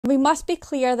We must be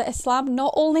clear that Islam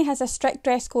not only has a strict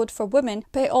dress code for women,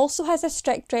 but it also has a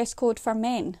strict dress code for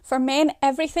men. For men,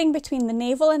 everything between the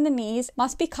navel and the knees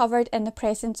must be covered in the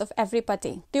presence of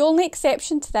everybody. The only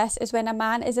exception to this is when a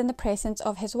man is in the presence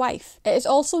of his wife. It is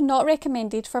also not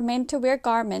recommended for men to wear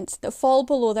garments that fall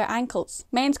below their ankles.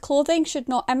 Men's clothing should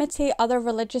not imitate other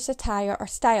religious attire or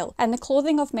style, and the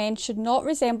clothing of men should not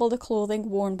resemble the clothing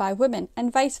worn by women,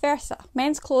 and vice versa.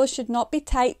 Men's clothes should not be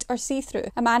tight or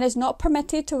see-through. A man is not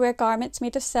permitted to wear garments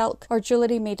made of silk or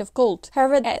jewellery made of gold.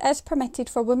 However, it is permitted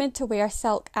for women to wear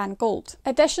silk and gold.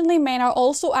 Additionally, men are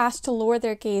also asked to lower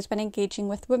their gaze when engaging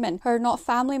with women who are not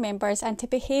family members and to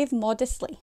behave modestly.